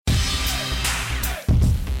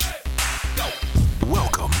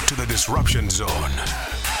Disruption Zone.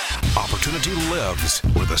 Opportunity lives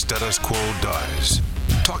where the status quo dies.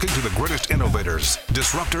 Talking to the greatest innovators,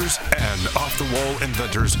 disruptors, and off-the-wall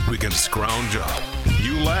inventors we can scrounge up.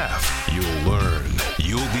 You laugh, you'll learn,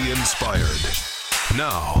 you'll be inspired.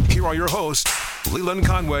 Now, here are your hosts, Leland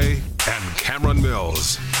Conway and Cameron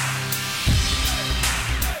Mills.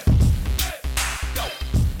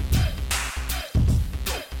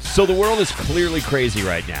 So the world is clearly crazy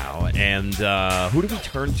right now, and who do we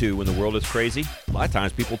turn to when the world is crazy? A lot of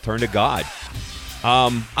times people turn to God.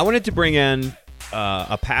 I wanted to bring in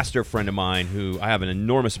a pastor friend of mine who I have an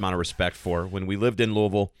enormous amount of respect for. When we lived in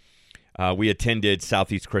Louisville, we attended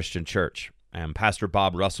Southeast Christian Church, and Pastor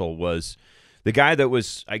Bob Russell was the guy that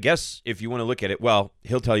was, I guess, if you want to look at it, well,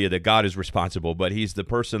 he'll tell you that God is responsible, but he's the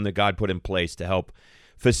person that God put in place to help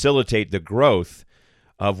facilitate the growth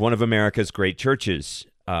of one of America's great churches,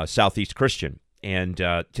 Southeast Christian. And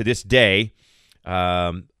to this day,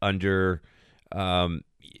 under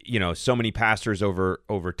so many pastors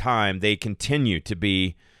over time, they continue to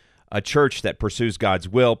be a church that pursues God's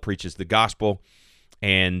will, preaches the gospel,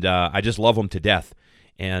 and I just love them to death.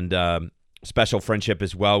 And special friendship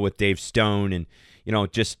as well with Dave Stone, and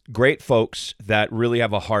just great folks that really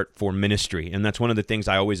have a heart for ministry. And that's one of the things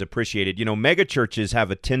I always appreciated. Mega churches have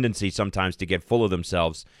a tendency sometimes to get full of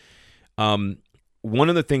themselves. One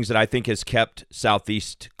of the things that I think has kept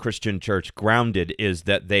Southeast Christian Church grounded is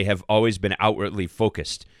that they have always been outwardly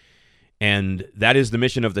focused. And that is the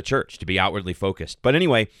mission of the church, to be outwardly focused. But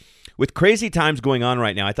anyway, with crazy times going on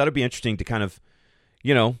right now, I thought it'd be interesting to kind of,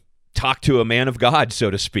 talk to a man of God,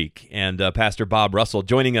 so to speak. And Pastor Bob Russell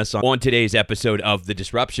joining us on today's episode of The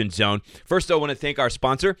Disruption Zone. First, I want to thank our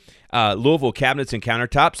sponsor, Louisville Cabinets and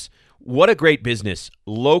Countertops. What a great business,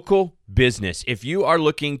 local business. If you are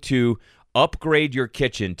looking to upgrade your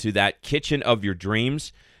kitchen to that kitchen of your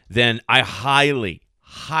dreams, then I highly,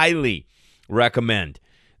 highly recommend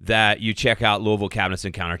that you check out Louisville Cabinets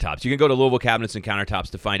and Countertops. You can go to Louisville Cabinets and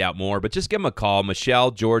Countertops to find out more, but just give them a call.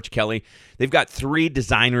 Michelle, George, Kelly. They've got 3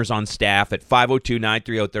 designers on staff at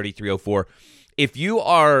 502-930-3304. If you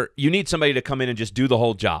need somebody to come in and just do the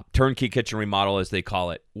whole job, turnkey kitchen remodel as they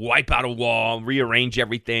call it, wipe out a wall, rearrange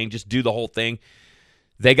everything, just do the whole thing,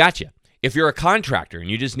 they got you. If you're a contractor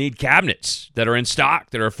and you just need cabinets that are in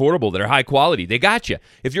stock, that are affordable, that are high quality, they got you.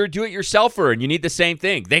 If you're a do-it-yourselfer and you need the same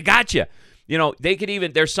thing, they got you. They could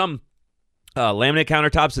even, there's some laminate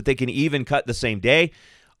countertops that they can even cut the same day.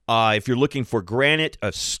 If you're looking for granite,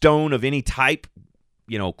 a stone of any type,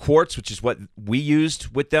 quartz, which is what we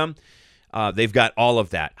used with them, they've got all of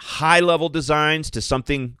that. High-level designs to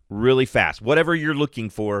something really fast. Whatever you're looking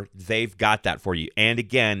for, they've got that for you. And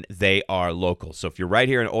again, they are local. So if you're right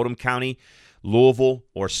here in Oldham County, Louisville,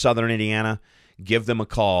 or Southern Indiana, give them a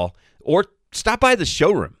call or stop by the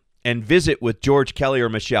showroom and visit with George, Kelly, or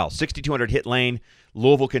Michelle. 6200 Hit Lane,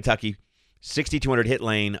 Louisville, Kentucky. 6200 Hit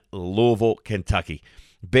Lane, Louisville, Kentucky.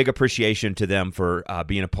 Big appreciation to them for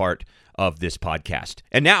being a part of this podcast.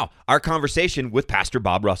 And now, our conversation with Pastor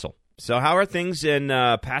Bob Russell. So how are things in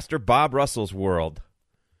Pastor Bob Russell's world?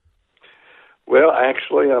 Well,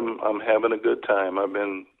 actually, I'm having a good time.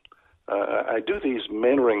 I do these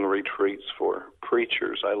mentoring retreats for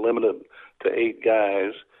preachers. I limit it to 8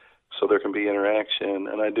 guys so there can be interaction,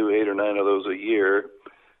 and I do 8 or 9 of those a year,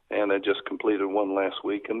 and I just completed one last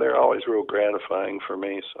week, and they're always real gratifying for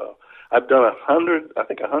me. So I've done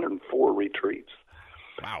 104 retreats.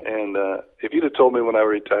 Wow. And if you'd have told me when I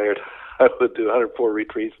retired I would do 104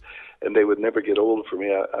 retreats and they would never get old for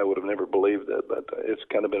me, I would have never believed it. But it's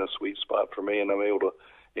kind of been a sweet spot for me, and I'm able to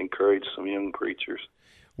encourage some young preachers.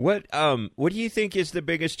 What do you think is the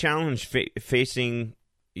biggest challenge facing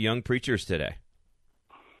young preachers today?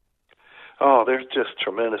 Oh, there's just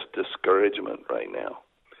tremendous discouragement right now.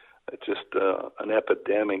 It's just an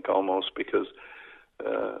epidemic almost, because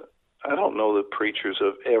I don't know that preachers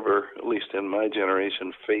have ever, at least in my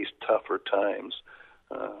generation, faced tougher times.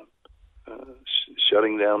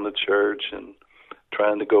 Shutting down the church and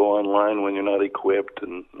trying to go online when you're not equipped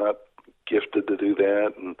and not gifted to do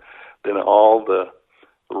that, and then all the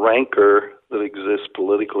rancor that exists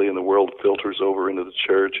politically in the world filters over into the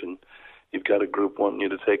church, and you've got a group wanting you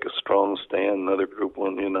to take a strong stand, another group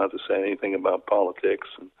wanting you not to say anything about politics,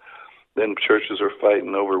 and then churches are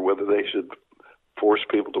fighting over whether they should force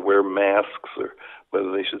people to wear masks or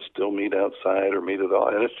whether they should still meet outside or meet at all.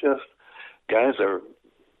 And it's just, guys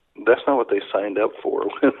that's not what they signed up for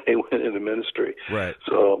when they went into ministry. Right.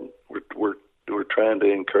 So we're trying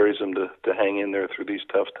to encourage them to hang in there through these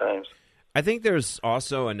tough times. I think there's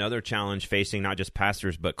also another challenge facing not just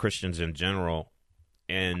pastors but Christians in general,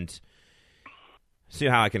 and see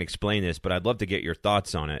how I can explain this, but I'd love to get your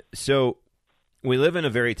thoughts on it. So we live in a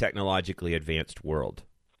very technologically advanced world.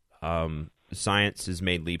 Science has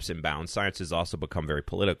made leaps and bounds. Science has also become very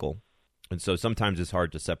political. And so sometimes it's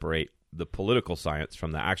hard to separate the political science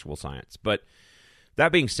from the actual science. But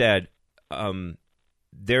that being said,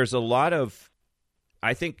 there's a lot of,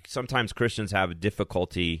 I think sometimes Christians have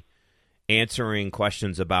difficulty answering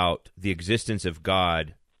questions about the existence of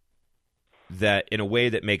God that in a way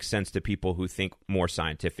that makes sense to people who think more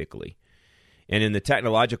scientifically. And in the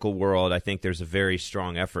technological world, I think there's a very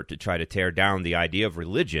strong effort to try to tear down the idea of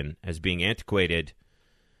religion as being antiquated,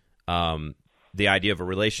 the idea of a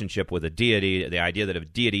relationship with a deity, the idea that a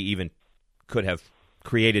deity even could have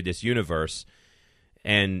created this universe.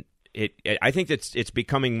 And I think that it's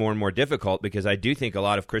becoming more and more difficult because I do think a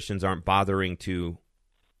lot of Christians aren't bothering to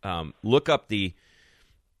look up the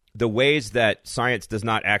ways that science does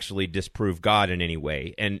not actually disprove God in any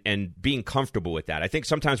way, and being comfortable with that. I think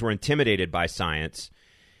sometimes we're intimidated by science,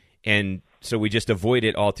 and so we just avoid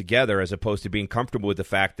it altogether as opposed to being comfortable with the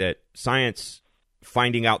fact that science,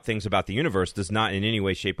 finding out things about the universe, does not in any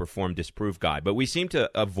way, shape, or form disprove God. But we seem to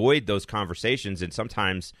avoid those conversations, and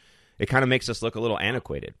sometimes it kind of makes us look a little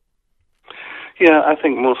antiquated. Yeah, I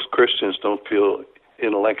think most Christians don't feel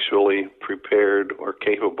intellectually prepared or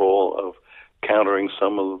capable of countering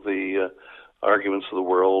some of the arguments of the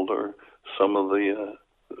world or some of the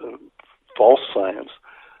false science.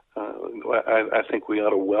 I think we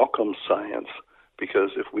ought to welcome science,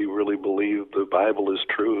 because if we really believe the Bible is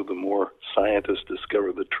true, the more scientists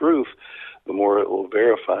discover the truth, the more it will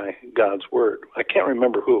verify God's Word. I can't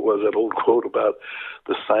remember who it was, that old quote about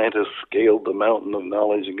the scientist scaled the mountain of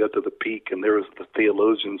knowledge and got to the peak, and there was the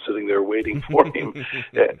theologian sitting there waiting for him.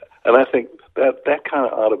 And I think that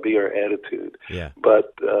kind of ought to be our attitude. Yeah.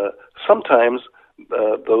 But sometimes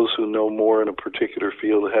those who know more in a particular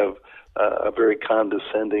field have a very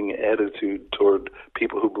condescending attitude toward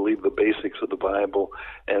people who believe the basics of the Bible,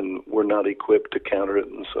 and we're not equipped to counter it,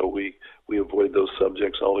 and so we avoid those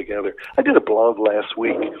subjects altogether. I did a blog last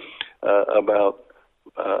week about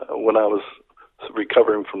when I was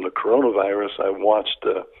recovering from the coronavirus. I watched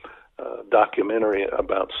a documentary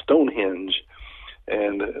about Stonehenge,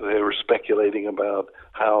 and they were speculating about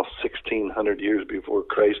how 1,600 years before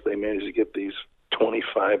Christ they managed to get these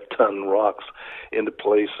 25-ton rocks into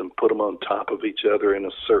place and put them on top of each other in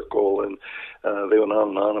a circle, and they went on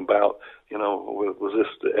and on about, was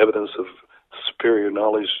this evidence of superior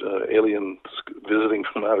knowledge, aliens visiting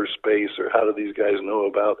from outer space, or how do these guys know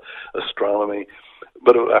about astronomy?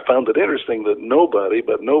 But I found it interesting that nobody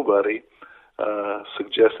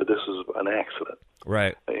suggested this was an accident.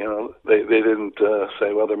 Right. They didn't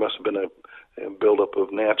say, well, there must have been a buildup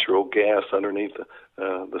of natural gas underneath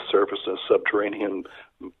the surface, of subterranean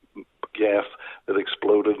gas that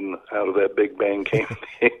exploded, and out of that Big Bang came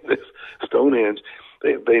this Stonehenge.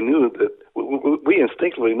 They knew that we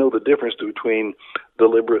instinctively know the difference between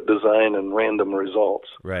deliberate design and random results.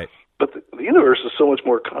 Right. But the universe is so much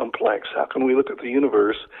more complex. How can we look at the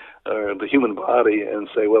universe, the human body, and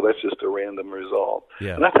say, well, that's just a random result?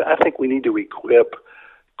 Yeah. And I think we need to equip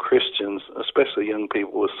Christians, especially young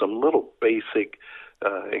people, with some little basic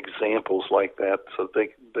examples like that, so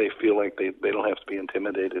they feel like they don't have to be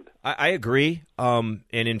intimidated. I agree. And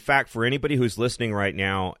in fact, for anybody who's listening right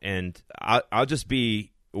now, and I'll just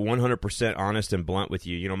be 100% honest and blunt with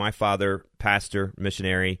you. My father, pastor,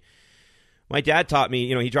 missionary. My dad taught me,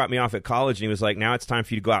 he dropped me off at college, and he was like, now it's time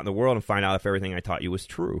for you to go out in the world and find out if everything I taught you was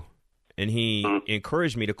true. And he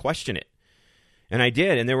encouraged me to question it. And I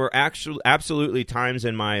did. And there were absolutely times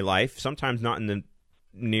in my life, sometimes not in the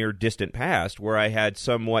near distant past, where I had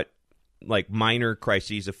somewhat like minor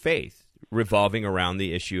crises of faith revolving around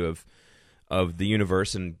the issue of the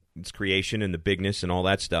universe and its creation and the bigness and all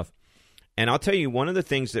that stuff. And I'll tell you, one of the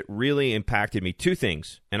things that really impacted me, two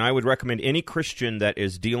things, and I would recommend any Christian that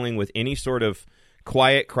is dealing with any sort of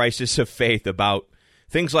quiet crisis of faith about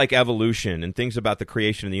things like evolution and things about the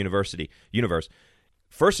creation of the universe.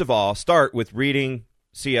 First of all, start with reading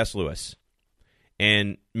C.S. Lewis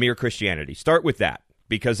and Mere Christianity. Start with that,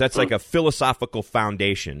 because that's like a philosophical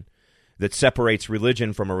foundation that separates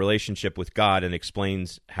religion from a relationship with God and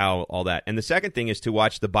explains how all that. And the second thing is to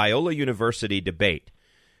watch the Biola University debate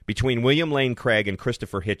between William Lane Craig and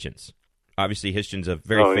Christopher Hitchens. Obviously, Hitchens, a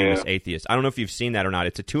very famous atheist. I don't know if you've seen that or not.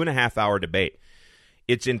 It's a 2.5-hour debate.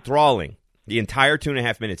 It's enthralling, the entire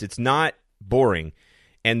 2.5 minutes. It's not boring.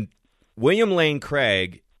 And William Lane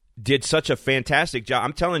Craig did such a fantastic job.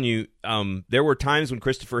 I'm telling you, there were times when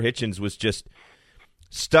Christopher Hitchens was just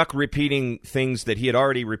stuck repeating things that he had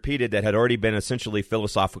already repeated that had already been essentially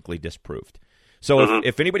philosophically disproved. So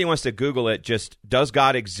if anybody wants to Google it, just "Does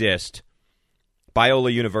God Exist?"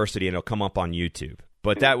 Biola University, and it'll come up on YouTube.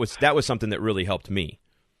 But that was something that really helped me.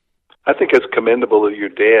 I think it's commendable that your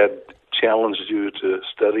dad challenged you to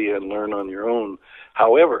study and learn on your own.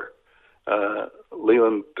 However,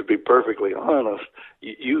 Leland, to be perfectly honest,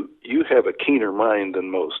 you have a keener mind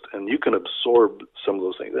than most, and you can absorb some of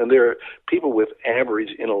those things. And there are people with average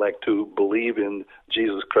intellect who believe in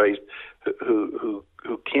Jesus Christ who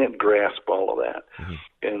can't grasp all of that. Mm-hmm.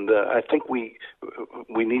 And I think we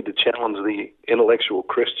need to challenge the intellectual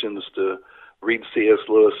Christians to read C.S.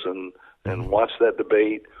 Lewis and watch that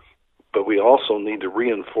debate. But we also need to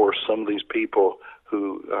reinforce some of these people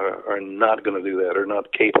who are not going to do that, or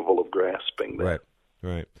not capable of grasping that.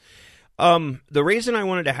 Right. The reason I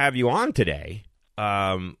wanted to have you on today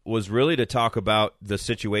was really to talk about the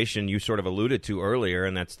situation you sort of alluded to earlier,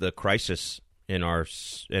 and that's the crisis in our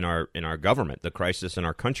government, the crisis in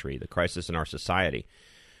our country, the crisis in our society.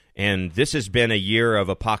 And this has been a year of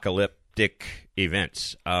apocalyptic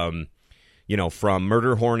events. From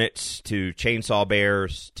murder hornets to chainsaw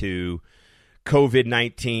bears to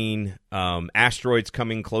COVID-19, asteroids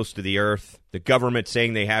coming close to the Earth, the government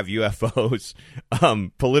saying they have UFOs,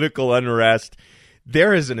 political unrest.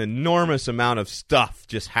 There is an enormous amount of stuff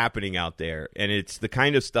just happening out there, and it's the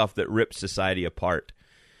kind of stuff that rips society apart.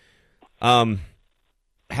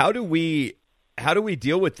 How do we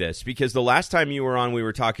deal with this? Because the last time you were on, we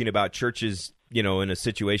were talking about churches, in a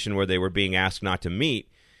situation where they were being asked not to meet,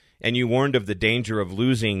 and you warned of the danger of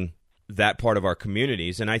losing that part of our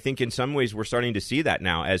communities. And I think in some ways we're starting to see that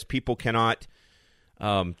now as people cannot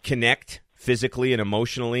connect physically and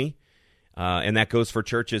emotionally, and that goes for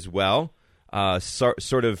church as well.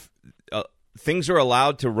 Things are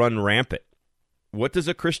allowed to run rampant. What does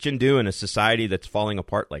a Christian do in a society that's falling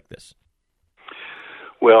apart like this?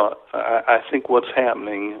 Well, I think what's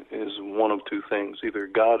happening is one of two things. Either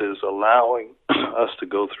God is allowing us to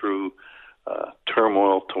go through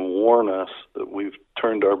turmoil to warn us that we've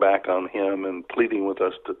turned our back on Him and pleading with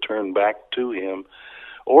us to turn back to Him,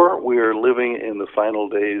 or we are living in the final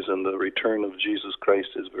days and the return of Jesus Christ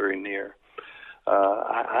is very near.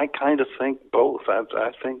 I kind of think both.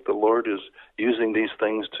 I think the Lord is using these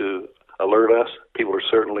things to alert us. People are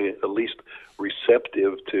certainly at least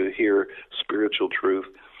receptive to hear spiritual truth.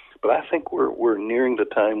 But I think we're nearing the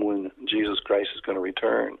time when Jesus Christ is going to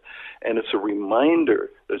return. And it's a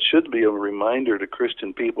reminder, it should be a reminder to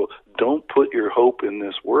Christian people, don't put your hope in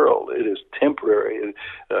this world. It is temporary.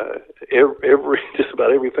 Just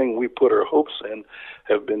about everything we put our hopes in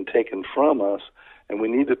have been taken from us. And we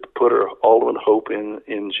need to put our ultimate hope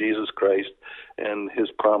in Jesus Christ and His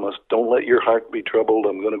promise, don't let your heart be troubled.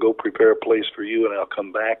 I'm going to go prepare a place for you, and I'll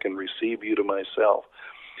come back and receive you to myself.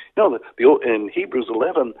 In Hebrews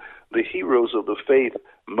 11, the heroes of the faith,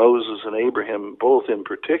 Moses and Abraham, both in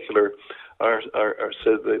particular, are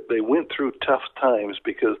said that they went through tough times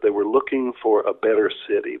because they were looking for a better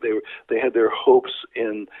city. They had their hopes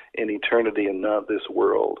in eternity and not this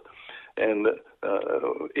world. And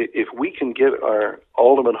if we can get our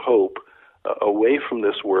ultimate hope away from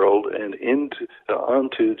this world and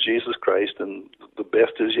onto Jesus Christ, and the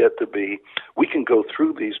best is yet to be, we can go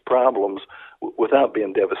through these problems without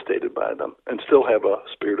being devastated by them and still have a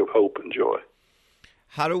spirit of hope and joy.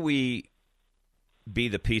 How do we be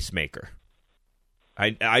the peacemaker?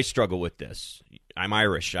 I struggle with this. I'm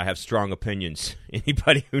Irish. I have strong opinions.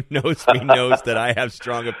 Anybody who knows me knows that I have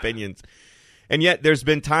strong opinions. And yet there's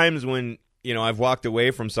been times when, I've walked away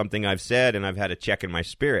from something I've said and I've had a check in my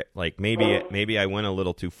spirit. Like maybe I went a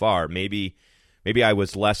little too far. Maybe I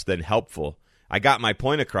was less than helpful. I got my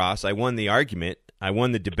point across. I won the argument. I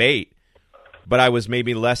won the debate. But I was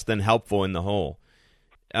maybe less than helpful in the whole.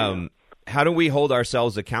 How do we hold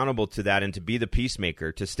ourselves accountable to that and to be the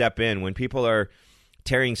peacemaker, to step in when people are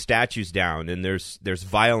tearing statues down and there's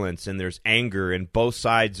violence and there's anger and both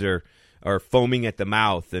sides are foaming at the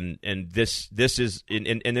mouth and this is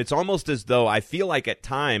and it's almost as though I feel like at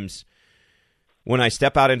times when I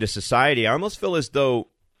step out into society, I almost feel as though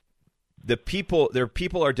people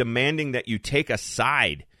are demanding that you take a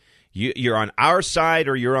side. You're on our side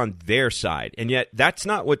or you're on their side. And yet that's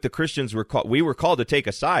not what the Christians were called. We were called to take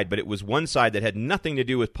a side, but it was one side that had nothing to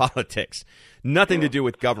do with politics, nothing to do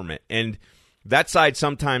with government. And that side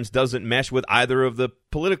sometimes doesn't mesh with either of the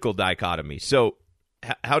political dichotomy. So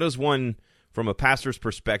how does one, from a pastor's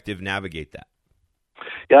perspective, navigate that?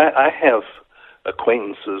 Yeah, I have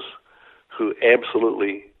acquaintances who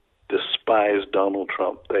absolutely despise Donald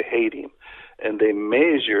Trump. They hate him. And they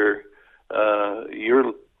measure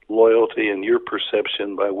your loyalty and your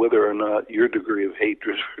perception by whether or not your degree of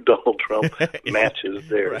hatred for Donald Trump matches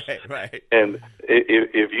theirs. Right. And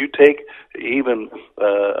if you take even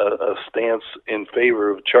a stance in favor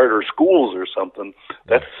of charter schools or something,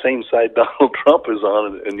 that's the same side Donald Trump is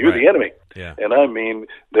on, and you're the enemy. Yeah. And I mean,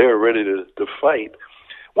 they're ready to fight.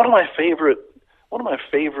 One of my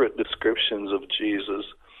favorite descriptions of Jesus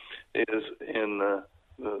is in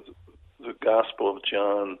the Gospel of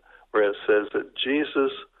John, where it says that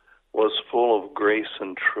Jesus was full of grace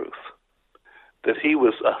and truth, that he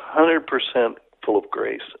was 100% full of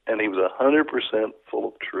grace, and he was 100% full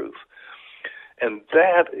of truth. And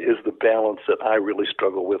that is the balance that I really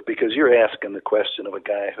struggle with, because you're asking the question of a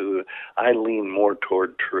guy who I lean more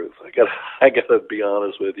toward truth. I got to be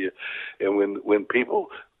honest with you. And when people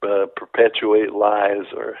perpetuate lies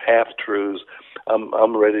or half truths,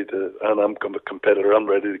 I'm ready to, and I'm a competitor. I'm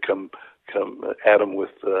ready to come at them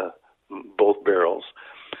with both barrels.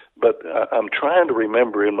 But I'm trying to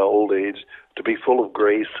remember in my old age to be full of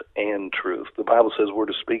grace and truth. The Bible says we're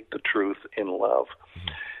to speak the truth in love.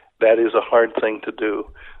 That is a hard thing to do.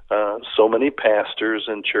 So many pastors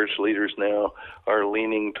and church leaders now are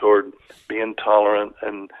leaning toward being tolerant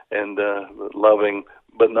and loving,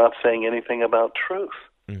 but not saying anything about truth.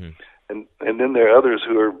 Mm-hmm. And then there are others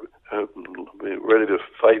who are ready to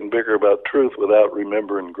fight and bicker about truth without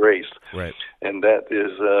remembering grace. Right. And that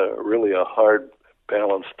is really a hard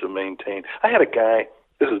balance to maintain. I had a guy,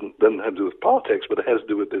 doesn't have to do with politics, but it has to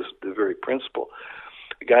do with the very principle.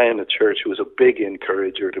 A guy in the church who was a big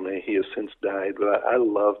encourager to me. He has since died, but I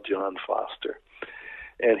love John Foster.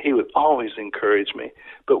 And he would always encourage me.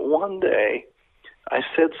 But one day, I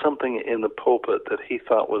said something in the pulpit that he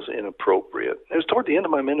thought was inappropriate. It was toward the end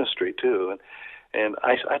of my ministry, too. And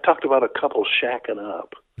I talked about a couple shacking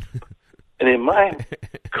up. And in my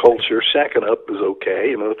culture, shacking up is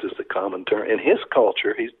okay. It's just a common term. In his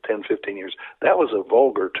culture, he's 10, 15 years, that was a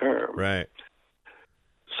vulgar term. Right.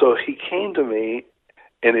 So he came to me,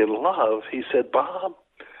 and in love, he said, Bob,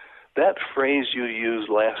 that phrase you used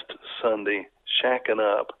last Sunday, shacking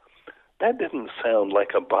up, that didn't sound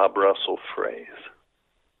like a Bob Russell phrase.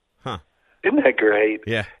 Huh. Isn't that great?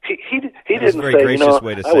 Yeah. He That's didn't a very say, gracious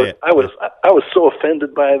way to say it. I was so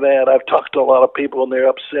offended by that. I've talked to a lot of people and they're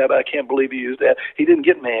upset. I can't believe you used that. He didn't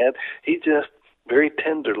get mad. He just very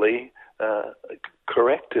tenderly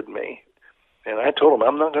corrected me. And I told him,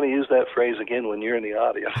 I'm not going to use that phrase again when you're in the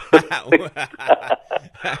audience.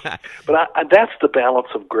 But that's the balance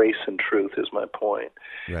of grace and truth is my point.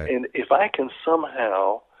 Right. And if I can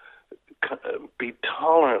somehow be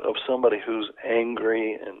tolerant of somebody who's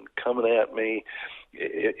angry and coming at me,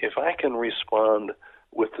 if I can respond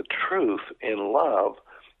with the truth in love,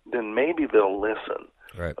 then maybe they'll listen.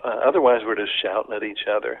 Right. Otherwise, we're just shouting at each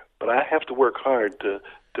other. But I have to work hard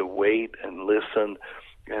to wait and listen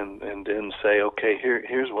and then say, okay,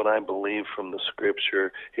 here's what I believe from the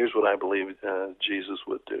Scripture. Here's what I believe Jesus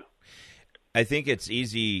would do. I think it's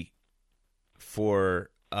easy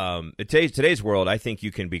for today's world. I think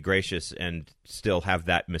you can be gracious and still have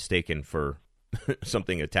that mistaken for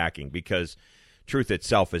something attacking, because truth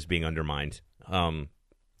itself is being undermined, and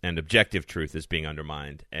objective truth is being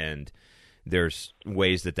undermined, and there's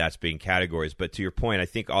ways that that's being categorized. But to your point, I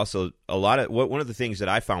think also one of the things that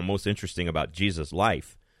I found most interesting about Jesus'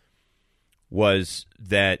 life was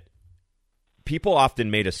that people often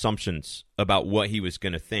made assumptions about what he was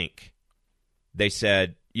going to think. They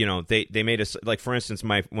said, they made us, like, for instance,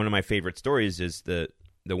 one of my favorite stories is the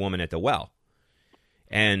woman at the well.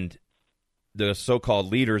 And the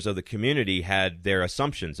so-called leaders of the community had their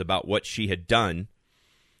assumptions about what she had done,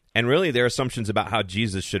 and really their assumptions about how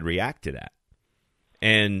Jesus should react to that.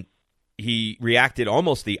 And he reacted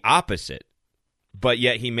almost the opposite, but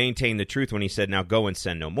yet he maintained the truth when he said, now go and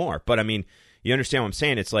sin no more. But, I mean, you understand what I'm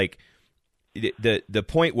saying? It's like the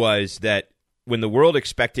point was that when the world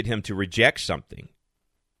expected him to reject something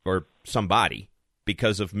or somebody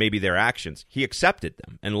because of maybe their actions, he accepted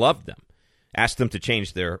them and loved them, asked them to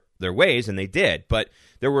change their ways, and they did. But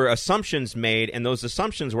there were assumptions made, and those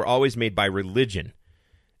assumptions were always made by religion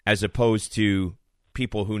as opposed to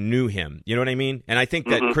people who knew him. You know what I mean? And I think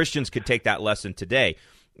that Christians could take that lesson today.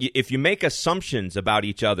 If you make assumptions about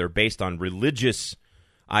each other based on religious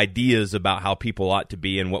ideas about how people ought to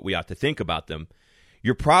be and what we ought to think about them,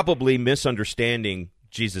 you're probably misunderstanding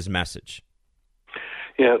Jesus' message.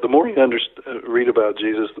 Yeah, the more you read about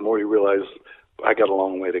Jesus, the more you realize I got a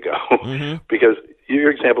long way to go. Because your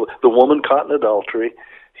example, the woman caught in adultery,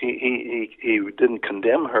 he didn't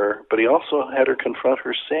condemn her, but he also had her confront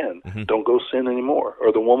her sin. Don't go sin anymore.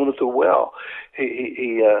 Or the woman at the well,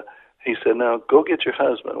 he said, now go get your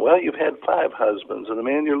husband. Well, you've had 5 husbands, and the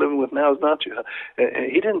man you're living with now is not your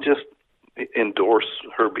husband. He endorse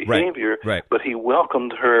her behavior, Right. but he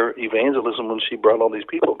welcomed her evangelism when she brought all these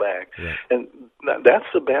people back. Right. And that's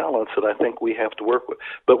the balance that I think we have to work with.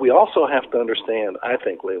 But we also have to understand, I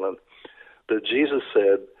think, Leland, that Jesus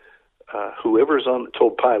said,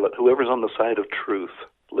 told Pilate, whoever's on the side of truth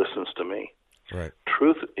listens to me. Right.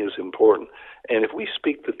 Truth is important. And if we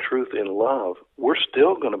speak the truth in love, we're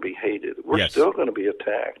still going to be hated. We're still going to be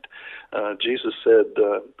attacked. Jesus said,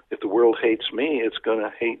 if the world hates me, it's going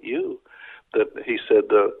to hate you. That he said,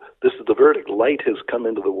 this is the verdict. Light has come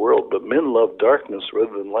into the world, but men love darkness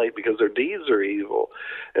rather than light because their deeds are evil.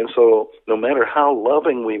 And so no matter how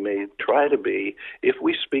loving we may try to be, if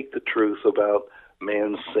we speak the truth about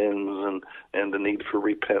man's sins and the need for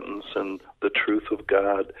repentance and the truth of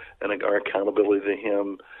God and our accountability to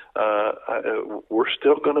him, we're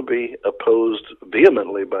still going to be opposed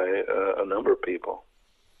vehemently by a number of people.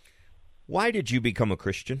 Why did you become a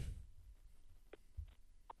Christian?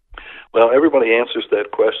 Well, everybody answers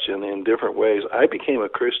that question in different ways. I became a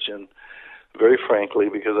Christian, very frankly,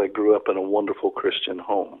 because I grew up in a wonderful Christian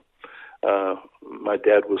home. My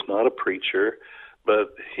dad was not a preacher,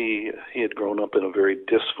 but he had grown up in a very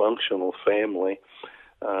dysfunctional family.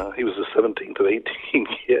 He was the 17th of 18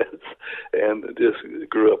 kids and just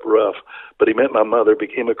grew up rough. But he met my mother,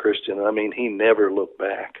 became a Christian. I mean, he never looked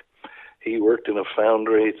back. He worked in a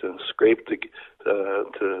foundry to scrape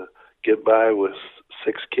to get by with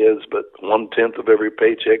 6 kids, but 1/10 of every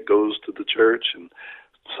paycheck goes to the church, and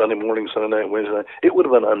Sunday morning, Sunday night, Wednesday night. It would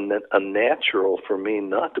have been unnatural for me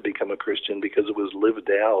not to become a Christian because it was lived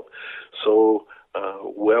out so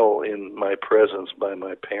well in my presence by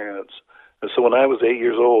my parents. And so when I was 8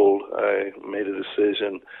 years old, I made a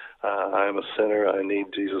decision. I'm a sinner. I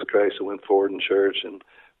need Jesus Christ. I went forward in church and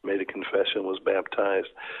made a confession, was baptized.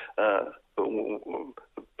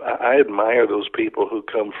 I admire those people who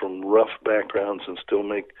come from rough backgrounds and still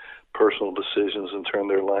make personal decisions and turn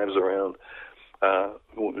their lives around.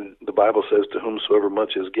 The Bible says, to whomsoever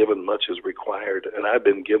much is given, much is required. And I've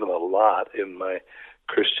been given a lot in my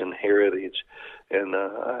Christian heritage. And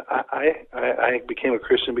I became a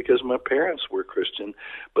Christian because my parents were Christian.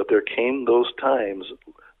 But there came those times,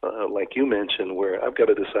 like you mentioned, where I've got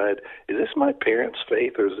to decide, is this my parents'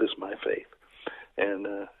 faith or is this my faith?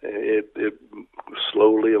 And it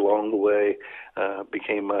slowly along the way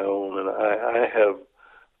became my own, and I have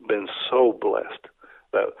been so blessed.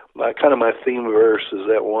 My theme verse is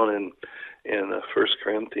that one in 1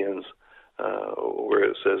 Corinthians where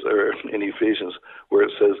it says, or in Ephesians, where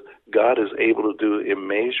it says, God is able to do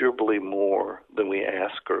immeasurably more than we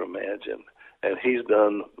ask or imagine, and He's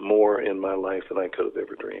done more in my life than I could have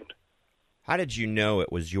ever dreamed. How did you know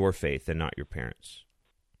it was your faith and not your parents'?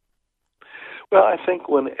 Well, I think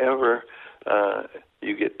whenever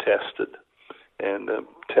you get tested, and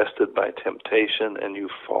tested by temptation, and you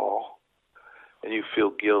fall, and you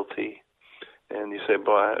feel guilty, and you say,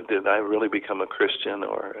 boy, did I really become a Christian?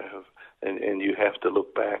 And you have to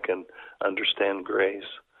look back and understand grace.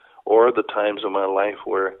 Or the times of my life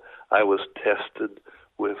where I was tested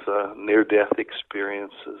with near-death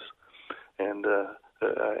experiences, and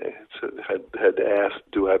I had to ask,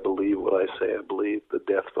 do I believe what I say I believe, the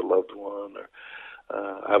death of a loved one? Or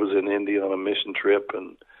I was in India on a mission trip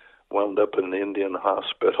and wound up in an Indian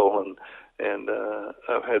hospital, and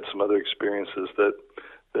I've had some other experiences that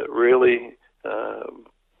really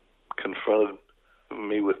confronted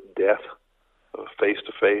me with death face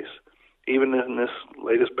to face. Even in this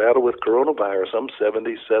latest battle with coronavirus, I'm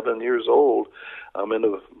 77 years old. I'm in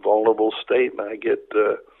a vulnerable state, and I get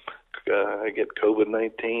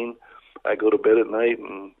COVID-19. I go to bed at night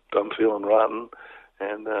and I'm feeling rotten,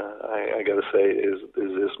 and I got to say, is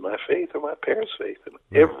this my faith or my parents' faith? And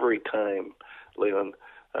every time, Leland,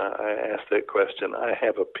 I ask that question, I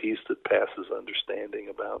have a peace that passes understanding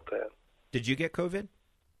about that. Did you get COVID?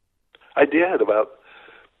 I did about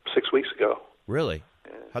 6 weeks ago. Really?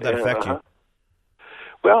 How'd that affect you?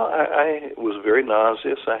 Well, I was very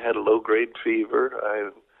nauseous. I had a low-grade fever.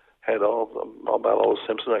 I had about all the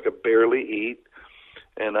symptoms. I could barely eat,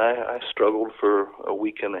 and I struggled for a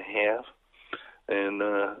week and a half. And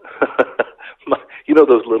you know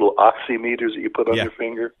those little oximeters that you put on your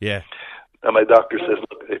finger? Yeah. And my doctor says,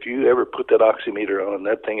 look, if you ever put that oximeter on and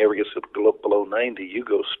that thing ever gets below 90, you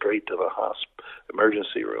go straight to the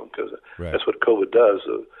emergency room, because that's what COVID does.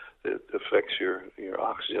 It affects your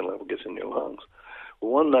oxygen level, gets in your lungs.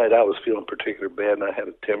 Well, one night I was feeling particularly bad, and I had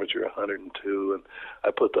a temperature of 102, and I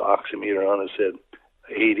put the oximeter on and it said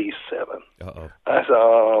 87. Uh-oh. I said,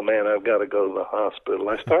 oh, man, I've got to go to the hospital.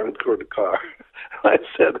 I started toward the car. I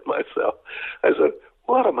said to myself,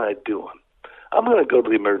 what am I doing? I'm going to go to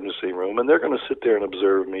the emergency room, and they're going to sit there and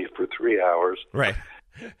observe me for 3 hours. Right.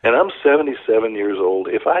 And I'm 77 years old.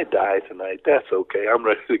 If I die tonight, that's okay. I'm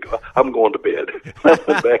ready to go. I'm going to bed. I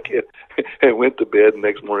went back in and went to bed, and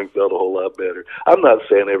next morning felt a whole lot better. I'm not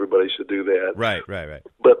saying everybody should do that. Right.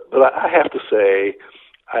 But I have to say,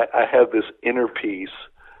 I have this inner peace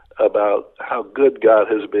about how good God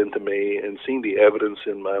has been to me and seeing the evidence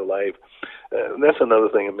in my life. And that's another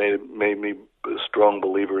thing that made me a strong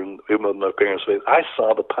believer in, even with my parents' faith. I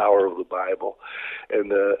saw the power of the Bible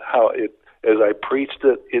and how it, as I preached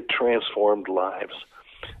it, it transformed lives.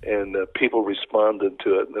 And people responded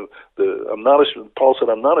to it. And Paul said,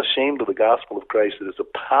 I'm not ashamed of the gospel of Christ. It is the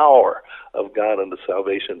power of God unto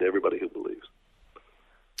salvation to everybody who believes.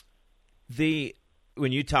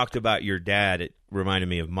 When you talked about your dad, it reminded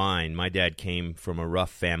me of mine. My dad came from a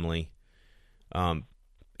rough family.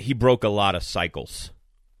 He broke a lot of cycles,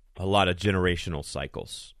 a lot of generational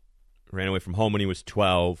cycles. Ran away from home when he was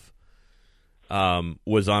 12.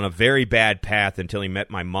 Was on a very bad path until he met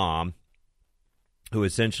my mom, who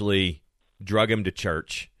essentially drug him to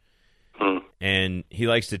church. And he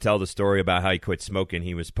likes to tell the story about how he quit smoking.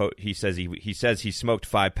 He says he smoked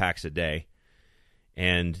 5 packs a day.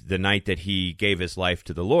 And the night that he gave his life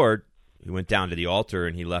to the Lord, he went down to the altar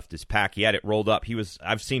and he left his pack. He had it rolled up.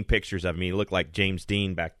 I've seen pictures of him. He looked like James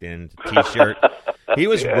Dean back then, T-shirt. He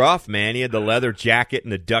was rough, man. He had the leather jacket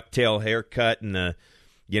and the ducktail haircut and the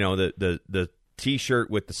T-shirt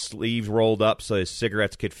with the sleeves rolled up so his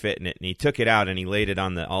cigarettes could fit in it. And he took it out and he laid it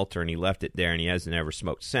on the altar and he left it there, and he hasn't ever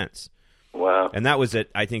smoked since. Wow. And that was at,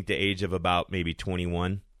 I think, the age of about maybe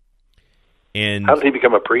 21. And how did he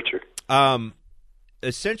become a preacher?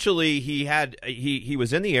 Essentially, he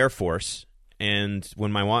was in the Air Force, and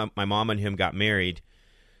when my mom and him got married,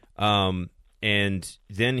 and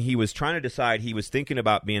then he was trying to decide. He was thinking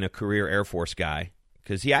about being a career Air Force guy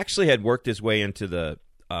because he actually had worked his way into the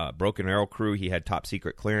Broken Arrow crew. He had top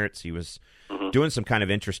secret clearance. He was doing some kind of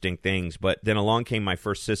interesting things. But then along came my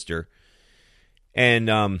first sister,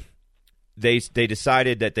 and they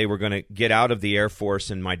decided that they were going to get out of the Air Force.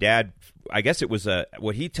 And my dad, I guess it was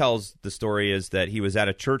what he tells the story is that he was at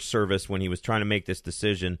a church service when he was trying to make this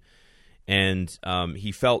decision, and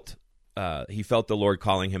he felt the Lord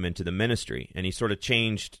calling him into the ministry, and he sort of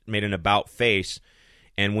made an about face,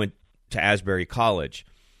 and went to Asbury College.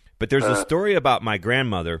 But there's a story about my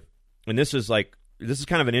grandmother, and this is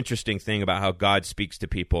kind of an interesting thing about how God speaks to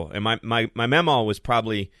people. And my mamaw was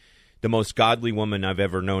probably the most godly woman I've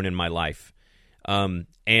ever known in my life,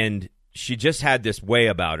 and she just had this way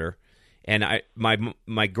about her. And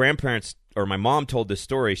my grandparents, or my mom, told this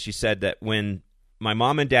story. She said that when my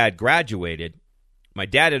mom and dad graduated, my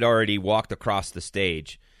dad had already walked across the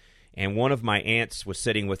stage, and one of my aunts was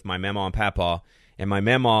sitting with my mama and papa, and my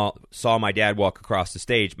mama saw my dad walk across the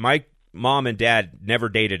stage. My mom and dad never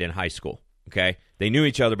dated in high school, okay? They knew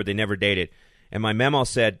each other, but they never dated. And my mama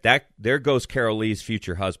said, there goes Carol Lee's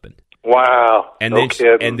future husband. Wow. And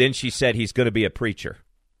then she said he's going to be a preacher.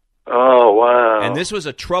 Oh, wow. And this was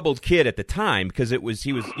a troubled kid at the time because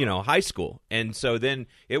he was high school. And so then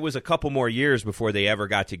it was a couple more years before they ever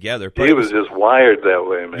got together. But he was just wired that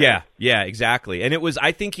way, man. Yeah, exactly. And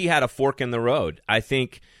I think he had a fork in the road. I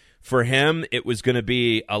think for him it was going to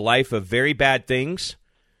be a life of very bad things,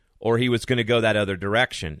 or he was going to go that other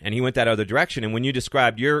direction. And he went that other direction. And when you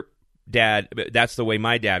described your dad, that's the way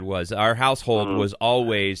my dad was. Our household was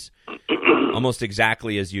always almost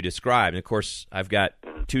exactly as you described. And of course, I've got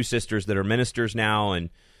 2 sisters that are ministers now, and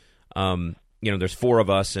there's 4 of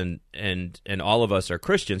us, and all of us are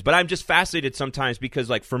Christians. But I'm just fascinated sometimes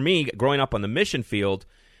because, like, for me, growing up on the mission field,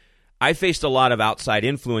 I faced a lot of outside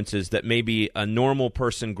influences that maybe a normal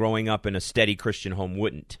person growing up in a steady Christian home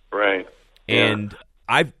wouldn't. Right. And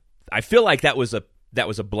I feel like that was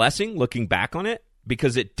a blessing looking back on it,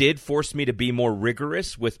 because it did force me to be more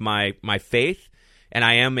rigorous with my faith, and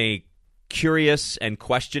I am a curious and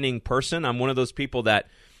questioning person. I'm one of those people that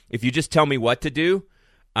if you just tell me what to do,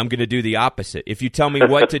 I'm going to do the opposite. If you tell me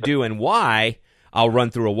what to do and why, I'll run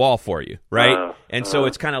through a wall for you, right? And so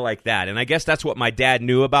it's kind of like that. And I guess that's what my dad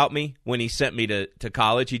knew about me when he sent me to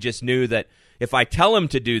college. He just knew that if I tell him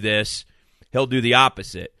to do this, he'll do the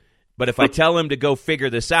opposite. But if I tell him to go figure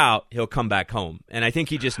this out, he'll come back home. And I think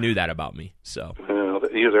he just knew that about me. So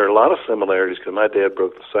there are a lot of similarities because my dad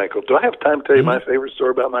broke the cycle. Do I have time to tell you my favorite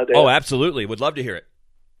story about my dad? Oh, absolutely. Would love to hear it.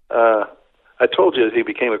 I told you that he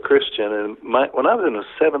became a Christian, and when I was in the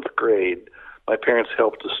 7th grade, my parents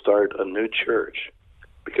helped to start a new church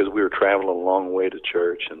because we were traveling a long way to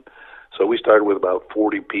church. And so we started with about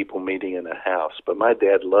 40 people meeting in a house. But my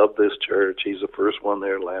dad loved this church. He's the first one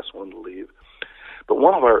there, last one to leave. But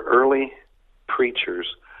one of our early preachers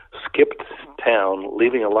skipped town,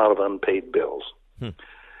 leaving a lot of unpaid bills.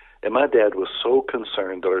 And my dad was so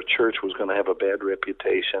concerned that our church was going to have a bad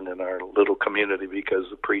reputation in our little community because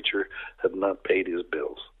the preacher had not paid his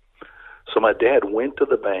bills. So my dad went to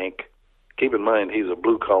the bank. Keep in mind, he's a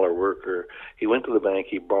blue-collar worker. He went to the bank.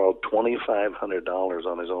 He borrowed $2,500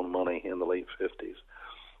 on his own money in the late 50s,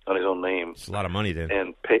 on his own name. It's a lot of money then.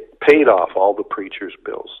 And paid off all the preacher's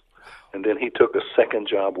bills. And then he took a second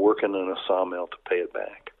job working in a sawmill to pay it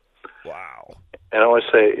back. Wow. And I always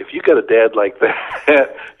say, if you got a dad like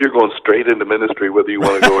that, you're going straight into ministry whether you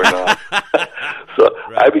want to go or not. So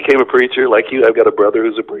right. I became a preacher like you. I've got a brother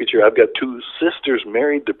who's a preacher. I've got two sisters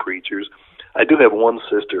married to preachers. I do have one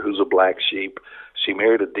sister who's a black sheep. She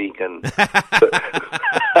married a deacon.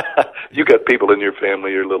 You got people in your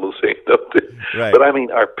family you're a little ashamed of. Right. But I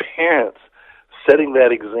mean, our parents setting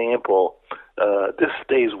that example, this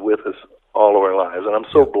stays with us all of our lives. And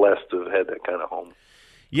I'm so blessed to have had that kind of home.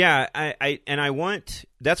 Yeah,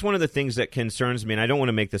 that's one of the things that concerns me, and I don't want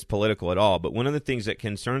to make this political at all, but one of the things that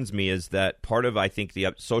concerns me is that part of, I think,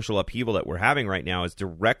 the social upheaval that we're having right now is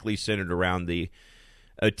directly centered around the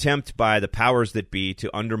attempt by the powers that be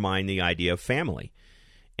to undermine the idea of family.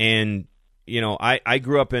 And, you know, I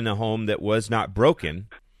grew up in a home that was not broken,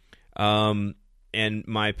 and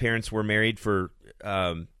my parents were married for,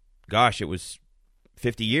 it was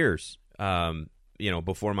 50 years,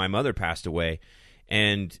 before my mother passed away.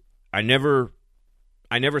 And I never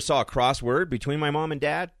saw a crossword between my mom and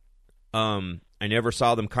dad. I never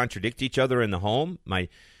saw them contradict each other in the home. Boy,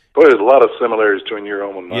 there's a lot of similarities between your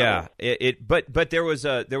home and mine. Yeah, but there was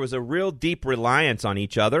a real deep reliance on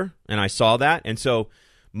each other, and I saw that. And so,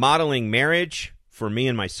 modeling marriage for me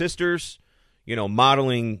and my sisters,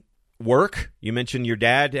 modeling work. You mentioned your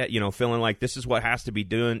dad, feeling like this is what has to be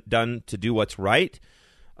done to do what's right.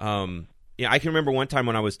 I can remember one time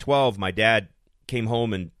when I was 12, my dad came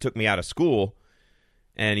home and took me out of school,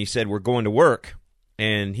 and he said, we're going to work.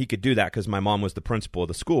 And he could do that because my mom was the principal of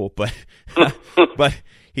the school, but but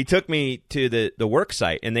he took me to the work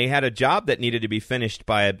site, and they had a job that needed to be finished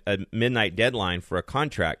by a midnight deadline for a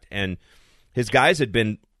contract, and his guys had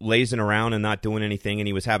been lazing around and not doing anything, and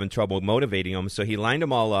he was having trouble motivating them, so he lined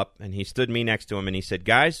them all up, and he stood me next to him, and he said,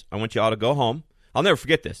 guys, I want you all to go home. I'll never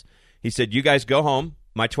forget this. He said, you guys go home.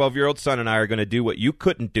 My 12-year-old son and I are going to do what you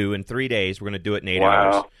couldn't do in 3 days. We're going to do it in 8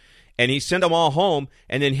 hours. And he sent them all home,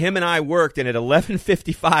 and then him and I worked, and at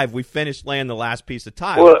 11:55, we finished laying the last piece of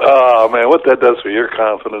tile. Well, oh, man, what that does for your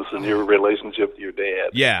confidence and your relationship with your dad.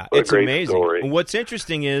 Yeah, what it's a great amazing. Story. And what's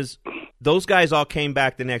interesting is those guys all came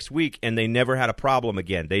back the next week, and they never had a problem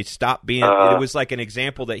again. They stopped being it was like an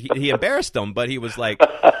example that he embarrassed them, but he was like...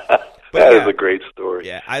 That is a great story.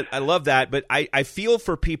 Yeah, I love that, but I feel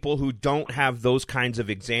for people who don't have those kinds of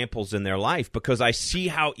examples in their life, because I see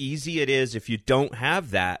how easy it is if you don't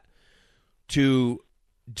have that to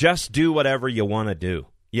just do whatever you want to do.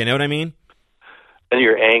 You know what I mean? And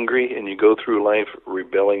you're angry, and you go through life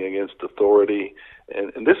rebelling against authority.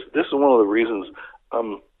 And this is one of the reasons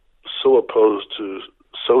I'm so opposed to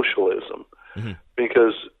socialism,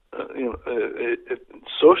 because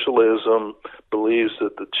socialism believes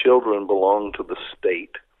that the children belong to the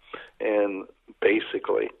state, and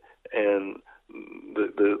basically, and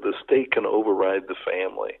the state can override the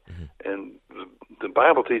family. And the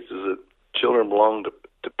Bible teaches that children belong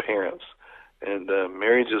to parents, and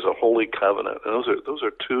marriage is a holy covenant. And those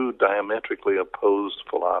are two diametrically opposed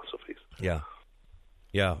philosophies.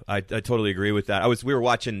 Yeah, I totally agree with that. We were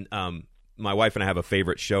watching. My wife and I have a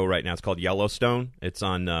favorite show right now. It's called Yellowstone. It's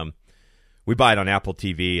on. We buy it on Apple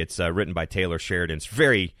TV. It's written by Taylor Sheridan. It's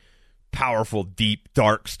very powerful, deep,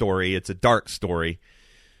 dark story. It's a dark story.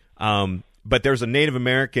 But there's a Native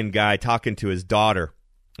American guy talking to his daughter,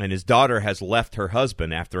 and his daughter has left her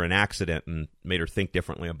husband after an accident and made her think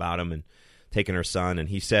differently about him and taken her son. And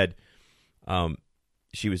he said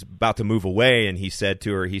she was about to move away, and he said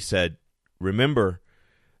to her, remember,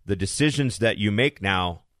 the decisions that you make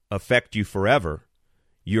now affect you forever.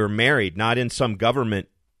 You're married, not in some government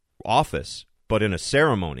office, but in a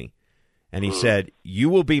ceremony. And he said, you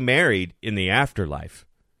will be married in the afterlife,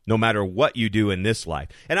 no matter what you do in this life.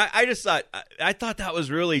 And I just thought that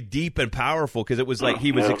was really deep and powerful, because it was like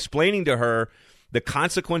he was explaining to her the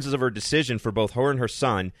consequences of her decision for both her and her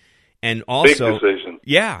son. And also, big decision.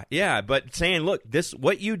 Yeah, but saying, look,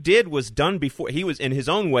 what you did was done before. He was, in his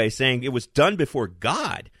own way, saying it was done before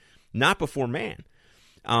God, not before man.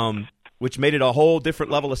 Which made it a whole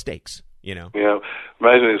different level of stakes, Yeah.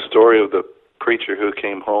 Imagine the story of the preacher who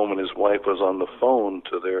came home and his wife was on the phone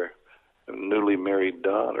to their newly married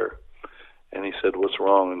daughter. And he said, what's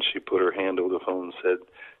wrong? And she put her hand over the phone and said,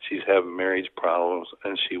 she's having marriage problems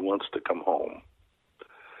and she wants to come home.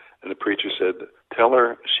 And the preacher said, tell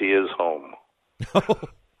her she is home.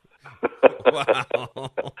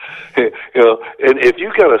 Wow. And if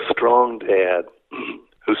you got a strong dad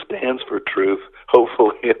who stands for truth,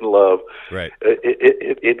 hopefully in love, right,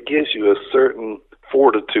 it gives you a certain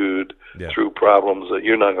fortitude through problems that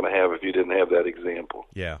you're not going to have if you didn't have that example.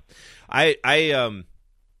 Yeah, I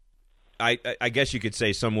guess you could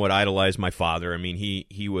say somewhat idolized my father. I mean, he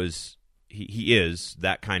is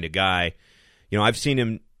that kind of guy. I've seen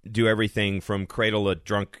him do everything from cradle a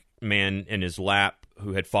drunk man in his lap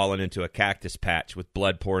who had fallen into a cactus patch with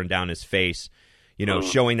blood pouring down his face,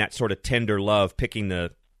 showing that sort of tender love, picking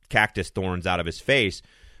the cactus thorns out of his face,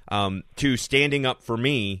 to standing up for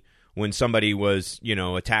me when somebody was,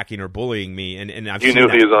 attacking or bullying me. And I've You knew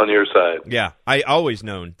he was on your side. Yeah, I always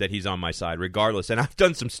known that he's on my side regardless. And I've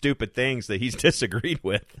done some stupid things that he's disagreed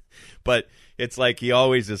with, but it's like he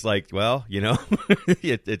always is like, well,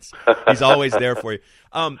 he's always there for you.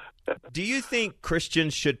 Do you think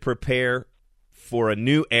Christians should prepare for a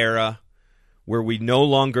new era where we no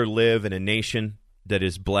longer live in a nation that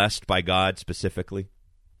is blessed by God specifically?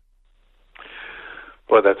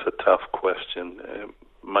 Boy, that's a tough question.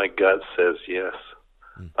 My gut says yes.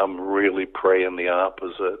 I'm really praying the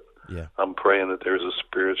opposite. Yeah. I'm praying that there's a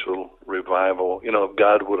spiritual revival. If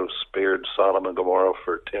God would have spared Sodom and Gomorrah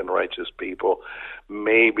for 10 righteous people,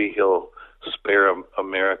 maybe he'll spare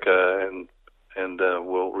America and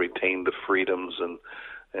we'll retain the freedoms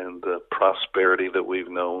and the prosperity that we've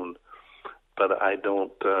known. But I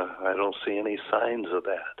don't see any signs of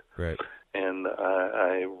that. Right. And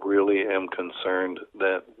I really am concerned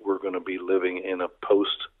that we're going to be living in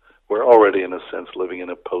we're already in a sense living in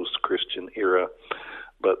a post-Christian era,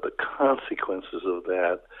 but the consequences of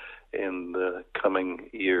that in the coming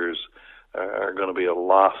years are going to be a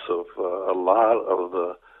loss of a lot of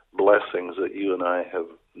the blessings that you and I have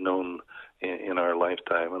known in our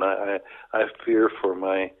lifetime. And I fear for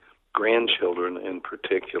my grandchildren in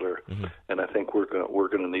particular, and I think we're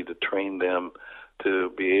going to need to train them to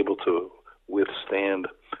be able to withstand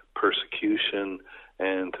persecution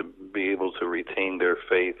and to be able to retain their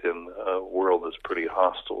faith in a world that's pretty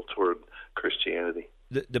hostile toward Christianity.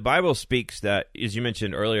 The Bible speaks that, as you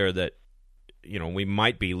mentioned earlier, that we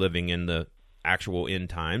might be living in the actual end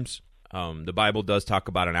times. The Bible does talk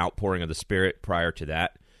about an outpouring of the Spirit prior to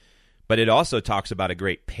that, but it also talks about a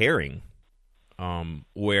great pairing,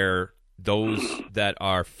 where those that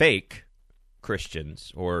are fake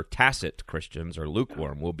Christians or tacit Christians or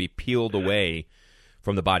lukewarm will be peeled away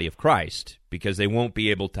from the body of Christ because they won't be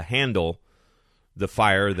able to handle the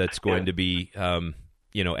fire that's going to be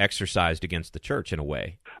exercised against the church in a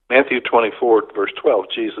way. Matthew 24, verse 12,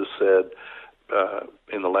 Jesus said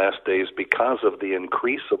in the last days, because of the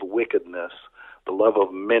increase of wickedness, the love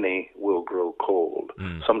of many will grow cold.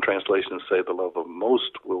 Some translations say the love of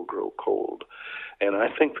most will grow cold. And I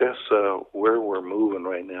think that's where we're moving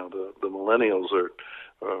right now. The millennials are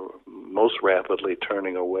most rapidly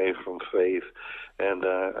turning away from faith, and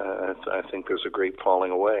I think there's a great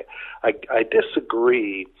falling away. I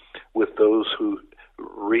disagree with those who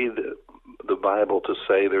read the Bible to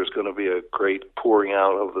say there's going to be a great pouring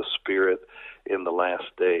out of the Spirit in the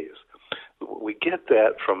last days. We get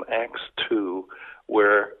that from Acts 2,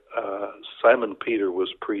 where Simon Peter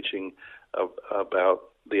was preaching about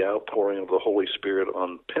the outpouring of the Holy Spirit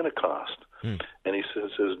on Pentecost. And he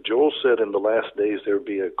says, Joel said in the last days there would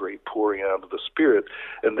be a great pouring out of the Spirit.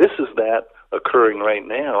 And this is that occurring right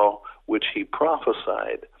now, which he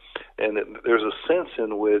prophesied. And there's a sense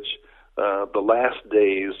in which the last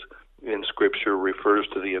days in Scripture refers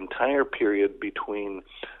to the entire period between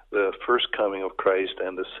the first coming of Christ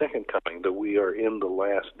and the second coming, that we are in the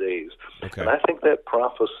last days. Okay. And I think that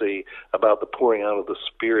prophecy about the pouring out of the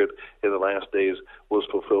Spirit in the last days was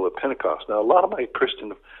fulfilled at Pentecost. Now, a lot of my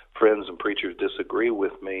Christian friends and preachers disagree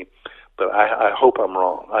with me, but I hope I'm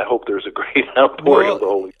wrong. I hope there's a great outpouring of the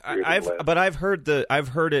Holy Spirit. But I've heard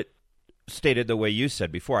it stated the way you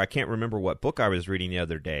said before. I can't remember what book I was reading the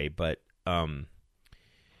other day, but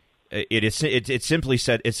it essentially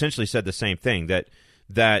said the same thing, that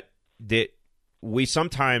we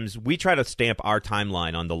try to stamp our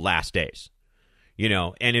timeline on the last days,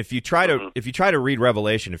 and if you try to read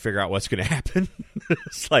Revelation and figure out what's going to happen,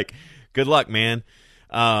 it's like, good luck, man.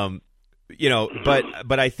 But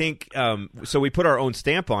I think so we put our own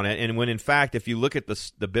stamp on it, and when in fact, if you look at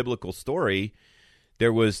the biblical story,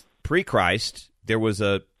 there was pre-Christ, there was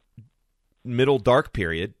a middle dark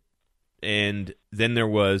period, and then there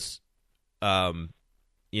was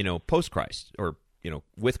post-Christ, or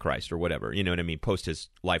with Christ, or whatever, you know what I mean, post his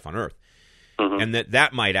life on earth. And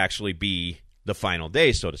that might actually be the final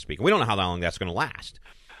days, so to speak. We don't know how long that's going to last.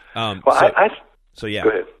 So yeah. Go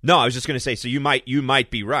ahead. No, I was just going to say. So you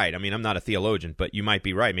might be right. I mean, I'm not a theologian, but you might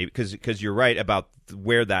be right, maybe because you're right about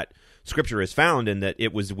where that scripture is found, and that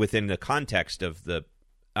it was within the context of the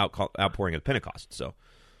outpouring of Pentecost. So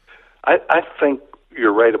I think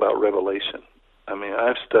you're right about Revelation. I mean,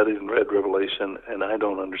 I've studied and read Revelation, and I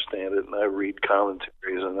don't understand it, and I read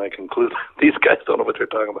commentaries, and I conclude these guys don't know what they're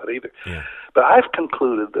talking about either. Yeah. But I've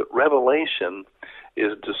concluded that Revelation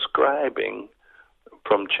is describing,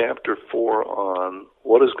 from chapter 4 on,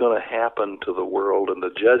 what is going to happen to the world and the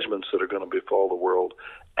judgments that are going to befall the world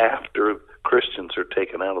after Christians are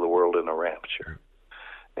taken out of the world in a rapture.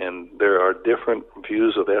 And there are different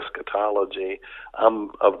views of eschatology.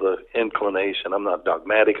 I'm of the inclination, I'm not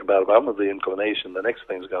dogmatic about it, but I'm of the inclination the next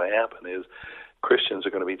thing that's going to happen is Christians are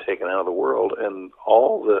going to be taken out of the world, and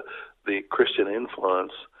all the Christian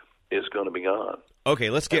influence is going to be gone. Okay,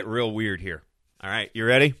 let's get real weird here. All right, you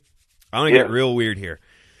ready? I want to get real weird here.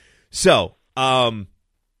 So, I'm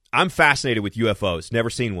fascinated with UFOs. Never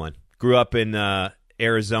seen one. Grew up in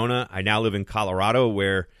Arizona. I now live in Colorado,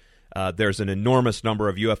 where there's an enormous number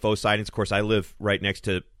of UFO sightings. Of course, I live right next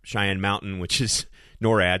to Cheyenne Mountain, which is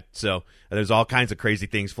NORAD. So there's all kinds of crazy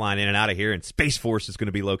things flying in and out of here, and Space Force is going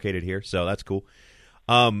to be located here, so that's cool.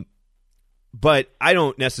 But I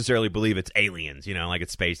don't necessarily believe it's aliens, like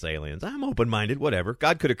it's space aliens. I'm open-minded, whatever.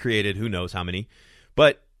 God could have created who knows how many.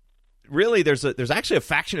 But really, there's actually a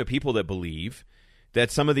faction of people that believe that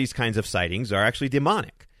some of these kinds of sightings are actually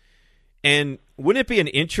demonic. And wouldn't it be an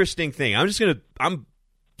interesting thing? I'm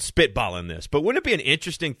spitballing this, but wouldn't it be an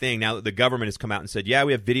interesting thing now that the government has come out and said, yeah,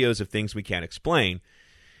 we have videos of things we can't explain?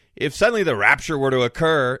 If suddenly the rapture were to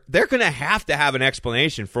occur, they're going to have an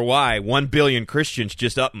explanation for why 1 billion Christians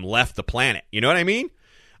just up and left the planet. You know what I mean?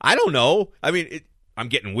 I don't know. I mean, I'm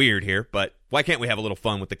getting weird here, but why can't we have a little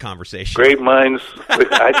fun with the conversation? Great minds.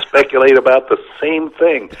 I speculate about the same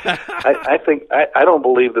thing. I think I don't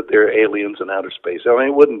believe that there are aliens in outer space. I mean,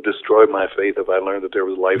 it wouldn't destroy my faith if I learned that there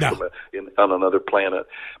was life on another planet.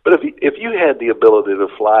 But if you had the ability to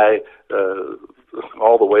fly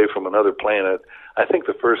all the way from another planet, I think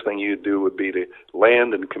the first thing you'd do would be to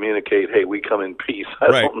land and communicate, hey, we come in peace. I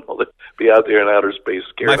don't know that be out there in outer space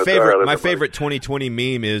scaring the tar out of everybody. My favorite 2020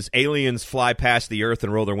 meme is aliens fly past the Earth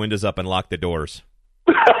and roll their windows up and lock the doors.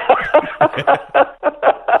 I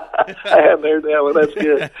haven't heard that one. That's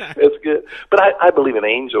good. That's good. But I believe in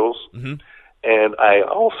angels, and I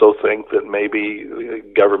also think that maybe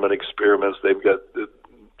government experiments, they've got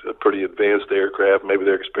a pretty advanced aircraft. Maybe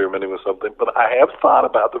they're experimenting with something. But I have thought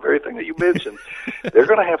about the very thing that you mentioned. They're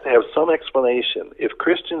going to have some explanation. If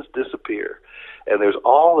Christians disappear, and there's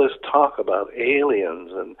all this talk about aliens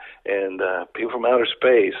and people from outer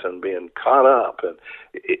space and being caught up, and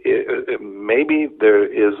maybe there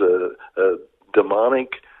is a demonic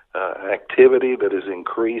activity that is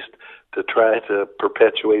increased to try to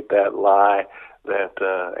perpetuate that lie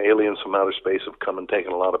that aliens from outer space have come and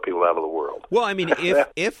taken a lot of people out of the world. Well, I mean,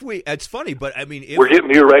 if we, it's funny, but I mean,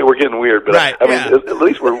 you're right, we're getting weird, but I mean, at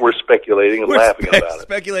least we're speculating and laughing about it.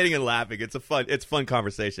 Speculating and laughing. It's fun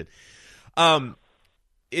conversation.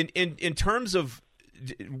 In terms of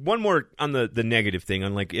one more on the negative thing,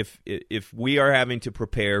 on like if we are having to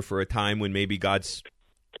prepare for a time when maybe God's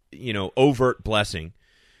overt blessing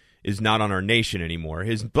is not on our nation anymore,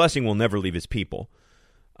 His blessing will never leave His people.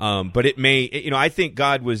 But it may, I think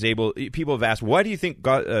God was able. People have asked, why do you think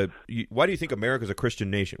why do you think America is a Christian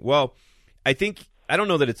nation? Well, I don't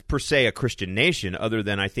know that it's per se a Christian nation, other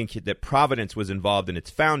than I think that providence was involved in its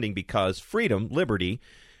founding because freedom, liberty,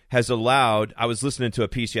 has allowed. I was listening to a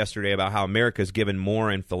piece yesterday about how America's given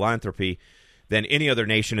more in philanthropy than any other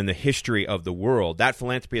nation in the history of the world. That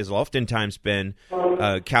philanthropy has oftentimes been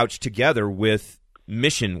couched together with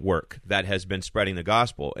mission work that has been spreading the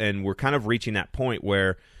gospel, and we're kind of reaching that point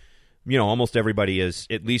where almost everybody has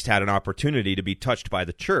at least had an opportunity to be touched by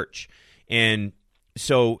the church. And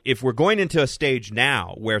so if we're going into a stage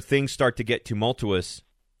now where things start to get tumultuous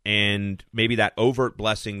and maybe that overt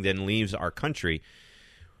blessing then leaves our country,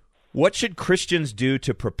 what should Christians do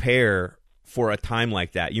to prepare for a time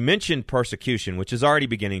like that? You mentioned persecution, which is already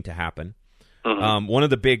beginning to happen. Mm-hmm. One of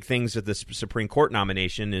the big things of the Supreme Court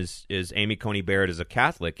nomination is Amy Coney Barrett as a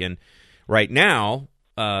Catholic, and right now,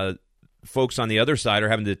 folks on the other side are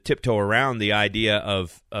having to tiptoe around the idea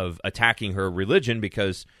of attacking her religion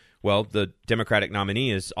because, well, the Democratic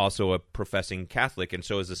nominee is also a professing Catholic, and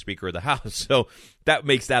so is the Speaker of the House. So that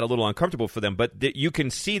makes that a little uncomfortable for them. But you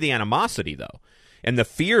can see the animosity, though, and the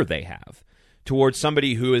fear they have towards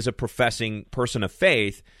somebody who is a professing person of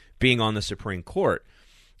faith being on the Supreme Court.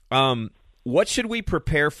 What should we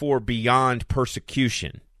prepare for beyond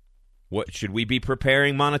persecution? What should we be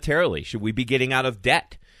preparing monetarily? Should we be getting out of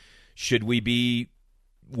debt? should we be?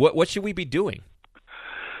 What should we be doing?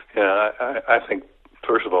 Yeah, I think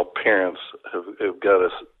first of all, parents have got to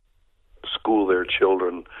school their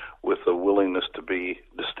children with a willingness to be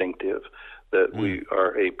distinctive, that we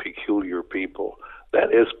are a peculiar people.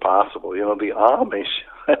 That is possible. You know, the Amish,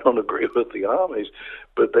 I don't agree with the Amish,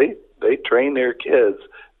 but they train their kids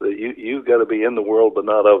that you've got to be in the world but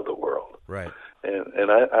not of the world. Right.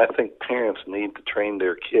 And I think parents need to train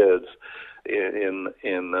their kids in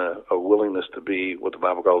a willingness to be what the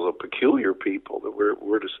Bible calls a peculiar people, that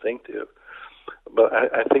we're distinctive. But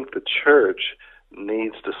I think the church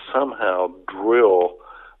needs to somehow drill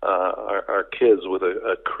our kids with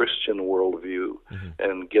a Christian worldview,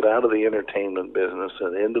 and get out of the entertainment business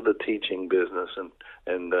and into the teaching business,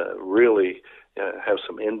 and really have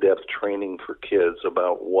some in-depth training for kids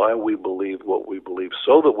about why we believe what we believe,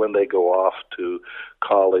 so that when they go off to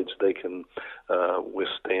college, they can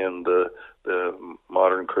withstand the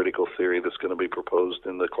modern critical theory that's going to be proposed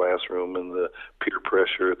in the classroom and the peer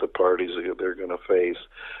pressure at the parties that they're going to face,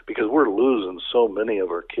 because we're losing so many of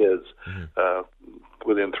our kids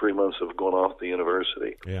within 3 months of going off to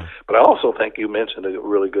university. Yeah. But I also think you mentioned a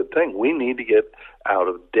really good thing. We need to get out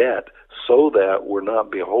of debt so that we're not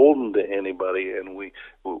beholden to anybody, and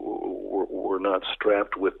we're not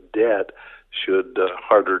strapped with debt should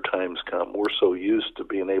harder times come. We're so used to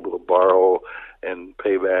being able to borrow and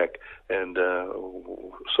pay back, and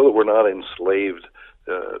so that we're not enslaved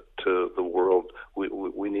to the world.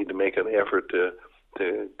 We need to make an effort to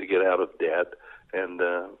get out of debt and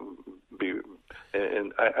be.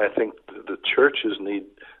 And I think the churches need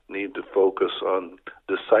to focus on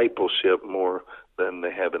discipleship more than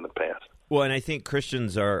they have in the past. Well, and I think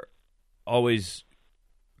Christians are always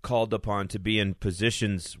called upon to be in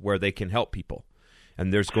positions where they can help people.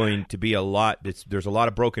 And there's going to be there's a lot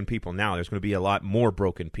of broken people now. There's going to be a lot more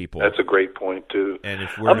broken people. That's a great point, too. And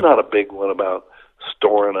if I'm not a big one about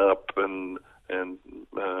storing up and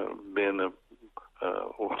being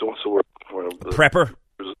what's the word? A prepper?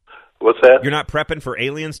 What's that? You're not prepping for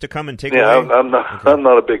aliens to come and take away? Yeah, I'm not. Okay. I'm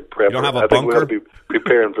not a big prepper. You don't have a I bunker? think we ought to be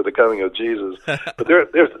preparing for the coming of Jesus. But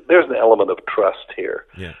there's an element of trust here.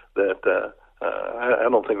 Yeah. That I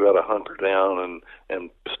don't think we ought to hunker down and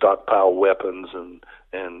stockpile weapons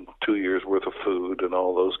and 2 years worth of food and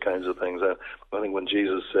all those kinds of things. I think when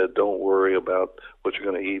Jesus said, "Don't worry about what you're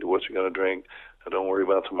going to eat, what you're going to drink. Don't worry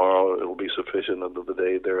about tomorrow; it'll be sufficient unto the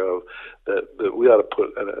day thereof." That we ought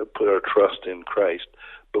to put our trust in Christ.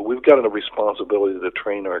 But we've got a responsibility to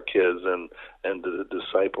train our kids and to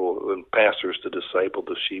disciple, and pastors to disciple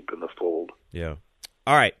the sheep in the fold. Yeah.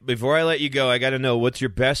 All right. Before I let you go, I got to know, what's your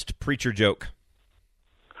best preacher joke?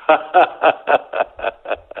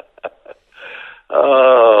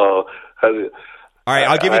 Oh. All right.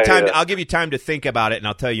 I'll give you time. I'll give you time to think about it, and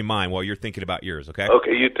I'll tell you mine while you're thinking about yours. Okay.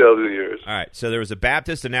 Okay. You tell me yours. All right. So there was a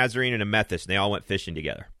Baptist, a Nazarene, and a Methodist, and they all went fishing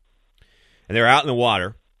together, and they were out in the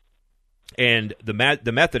water. And the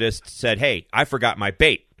Methodist said, "Hey, I forgot my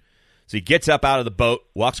bait." So he gets up out of the boat,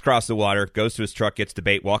 walks across the water, goes to his truck, gets the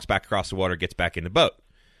bait, walks back across the water, gets back in the boat.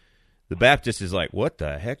 The Baptist is like, "What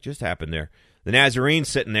the heck just happened there?" The Nazarene's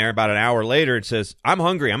sitting there about an hour later and says, "I'm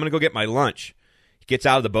hungry. I'm going to go get my lunch." He gets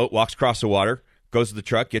out of the boat, walks across the water, goes to the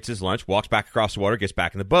truck, gets his lunch, walks back across the water, gets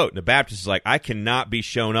back in the boat. And the Baptist is like, "I cannot be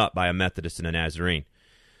shown up by a Methodist and a Nazarene."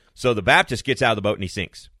 So the Baptist gets out of the boat and he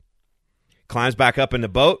sinks. Climbs back up in the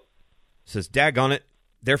boat. Says, "Daggone it,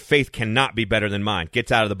 their faith cannot be better than mine."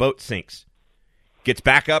 Gets out of the boat, sinks. Gets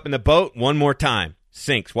back up in the boat one more time,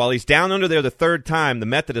 sinks. While he's down under there the third time, the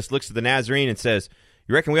Methodist looks at the Nazarene and says,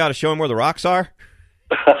 "You reckon we ought to show him where the rocks are?"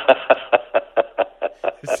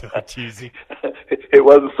 So cheesy. It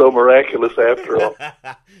wasn't so miraculous after all.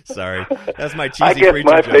 Sorry. That's my cheesy I guess preacher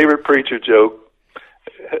my joke. favorite preacher joke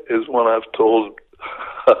is one I've told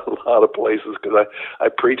a lot of places, because I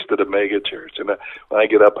preached at a mega church, and when I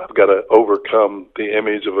get up, I've got to overcome the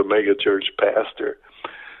image of a mega church pastor.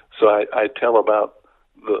 So I tell about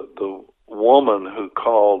the woman who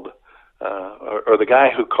called, or the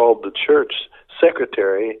guy who called the church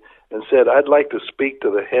secretary and said, "I'd like to speak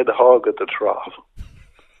to the head hog at the trough."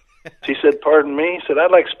 She said, "Pardon me?" He said,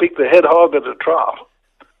 "I'd like to speak to the head hog at the trough."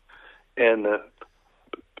 And the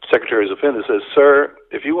secretary is offended, says, "Sir,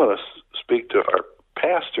 if you want to speak to our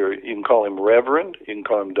pastor, you can call him reverend, you can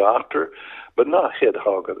call him doctor, but not head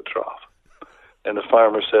hog of the trough." And the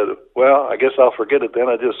farmer said, "Well, I guess I'll forget it then.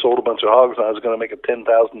 I just sold a bunch of hogs and I was going to make a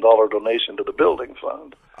 $10,000 donation to the building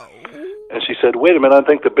fund." Oh. And she said, "Wait a minute, I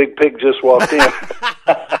think the big pig just walked in."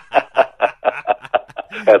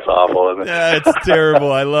 That's awful, isn't it? Yeah, it's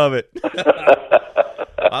terrible. I love it.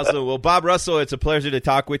 Awesome. Well, Bob Russell, it's a pleasure to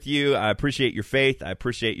talk with you. I appreciate your faith. I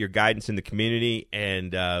appreciate your guidance in the community,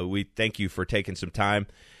 and we thank you for taking some time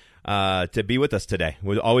to be with us today.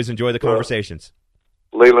 We always enjoy the conversations.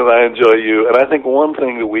 Leland, I enjoy you, and I think one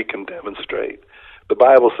thing that we can demonstrate, the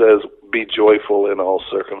Bible says, be joyful in all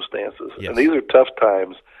circumstances. Yes. And these are tough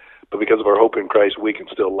times, but because of our hope in Christ, we can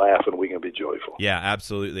still laugh and we can be joyful. Yeah,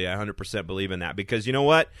 absolutely. I 100% believe in that because you know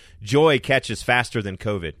what? Joy catches faster than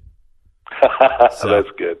COVID. So, that's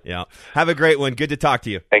good. Yeah. Have a great one. Good to talk to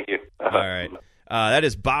you. Thank you. All right. That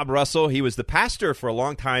is Bob Russell. He was the pastor for a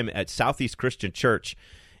long time at Southeast Christian Church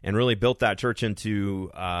and really built that church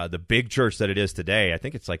into the big church that it is today. I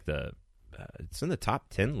think it's like it's in the top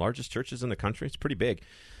 10 largest churches in the country. It's pretty big.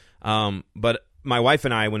 But my wife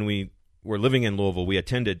and I, when we were living in Louisville, we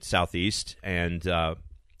attended Southeast, and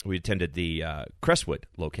we attended the Crestwood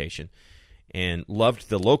location and loved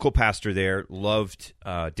the local pastor there, loved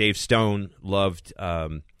Dave Stone, loved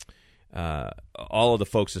all of the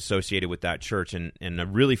folks associated with that church, and I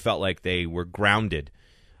really felt like they were grounded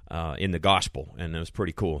in the gospel, and it was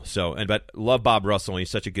pretty cool. But love Bob Russell. He's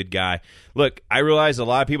such a good guy. Look, I realize a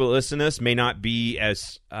lot of people that listen to this may not be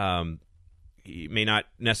as may not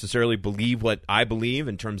necessarily believe what I believe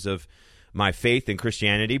in terms of my faith in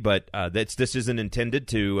Christianity, but this isn't intended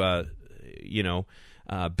to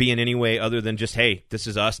be in any way other than just, hey, this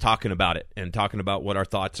is us talking about it and talking about what our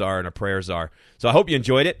thoughts are and our prayers are. So I hope you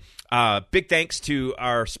enjoyed it. Big thanks to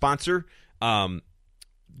our sponsor.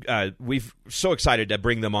 We've so excited to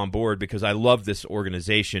bring them on board because I love this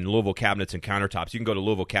organization, Louisville Cabinets and Countertops. You can go to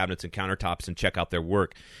Louisville Cabinets and Countertops and check out their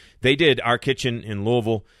work. They did our kitchen in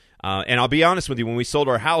Louisville, and I'll be honest with you, when we sold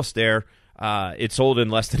our house there, it sold in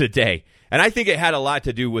less than a day. And I think it had a lot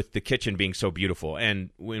to do with the kitchen being so beautiful.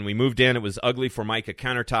 And when we moved in, it was ugly Formica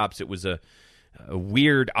countertops. It was a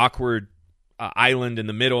weird, awkward island in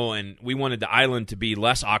the middle, and we wanted the island to be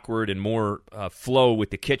less awkward and more flow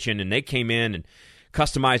with the kitchen. And they came in and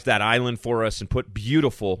customized that island for us and put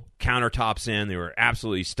beautiful countertops in. They were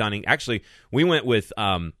absolutely stunning. Actually, we went with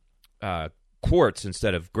quartz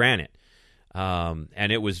instead of granite,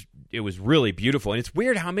 and it was really beautiful. And it's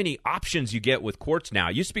weird how many options you get with quartz now.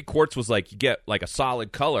 It used to be quartz was like you get like a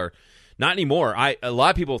solid color. Not anymore. A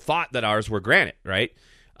lot of people thought that ours were granite, right?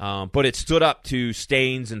 But it stood up to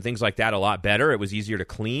stains and things like that a lot better. It was easier to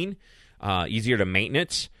clean, easier to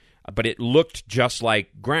maintenance. But it looked just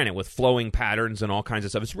like granite with flowing patterns and all kinds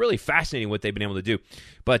of stuff. It's really fascinating what they've been able to do.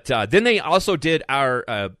 But then they also did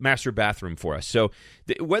our master bathroom for us. So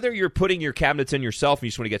whether you're putting your cabinets in yourself and you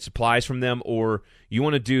just want to get supplies from them, or you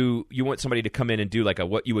want somebody to come in and do like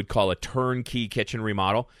what you would call a turnkey kitchen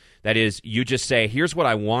remodel. That is, you just say, here's what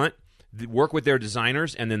I want, work with their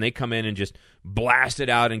designers, and then they come in and just blast it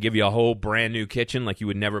out and give you a whole brand new kitchen like you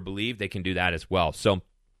would never believe. They can do that as well. So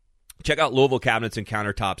check out Louisville Cabinets and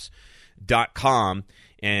Countertops.com,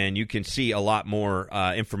 and you can see a lot more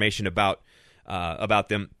information about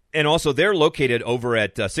them. And also, they're located over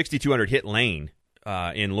at 6200 Hit Lane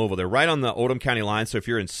in Louisville. They're right on the Oldham County line, so if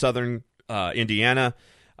you're in southern Indiana,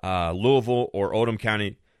 Louisville, or Oldham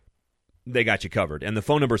County, they got you covered. And the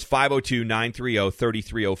phone number is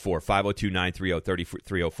 502-930-3304,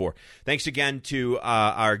 502-930-3304. Thanks again to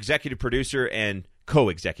our executive producer and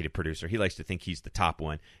co-executive producer. He likes to think he's the top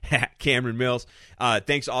one, Cameron Mills.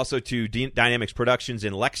 Thanks also to Dynamics Productions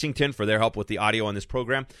in Lexington for their help with the audio on this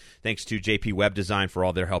program. Thanks to JP Web Design for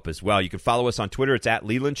all their help as well. You can follow us on Twitter. It's at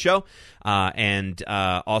Leland Show, and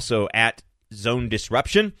also at Zone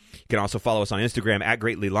Disruption. You can also follow us on Instagram at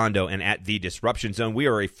Great Lelando and at The Disruption Zone. We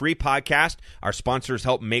are a free podcast. Our sponsors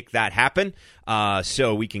help make that happen,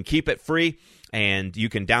 so we can keep it free. And you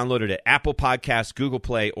can download it at Apple Podcasts, Google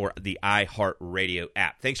Play, or the iHeartRadio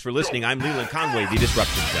app. Thanks for listening. I'm Leland Conway, The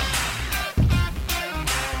Disruption Zone.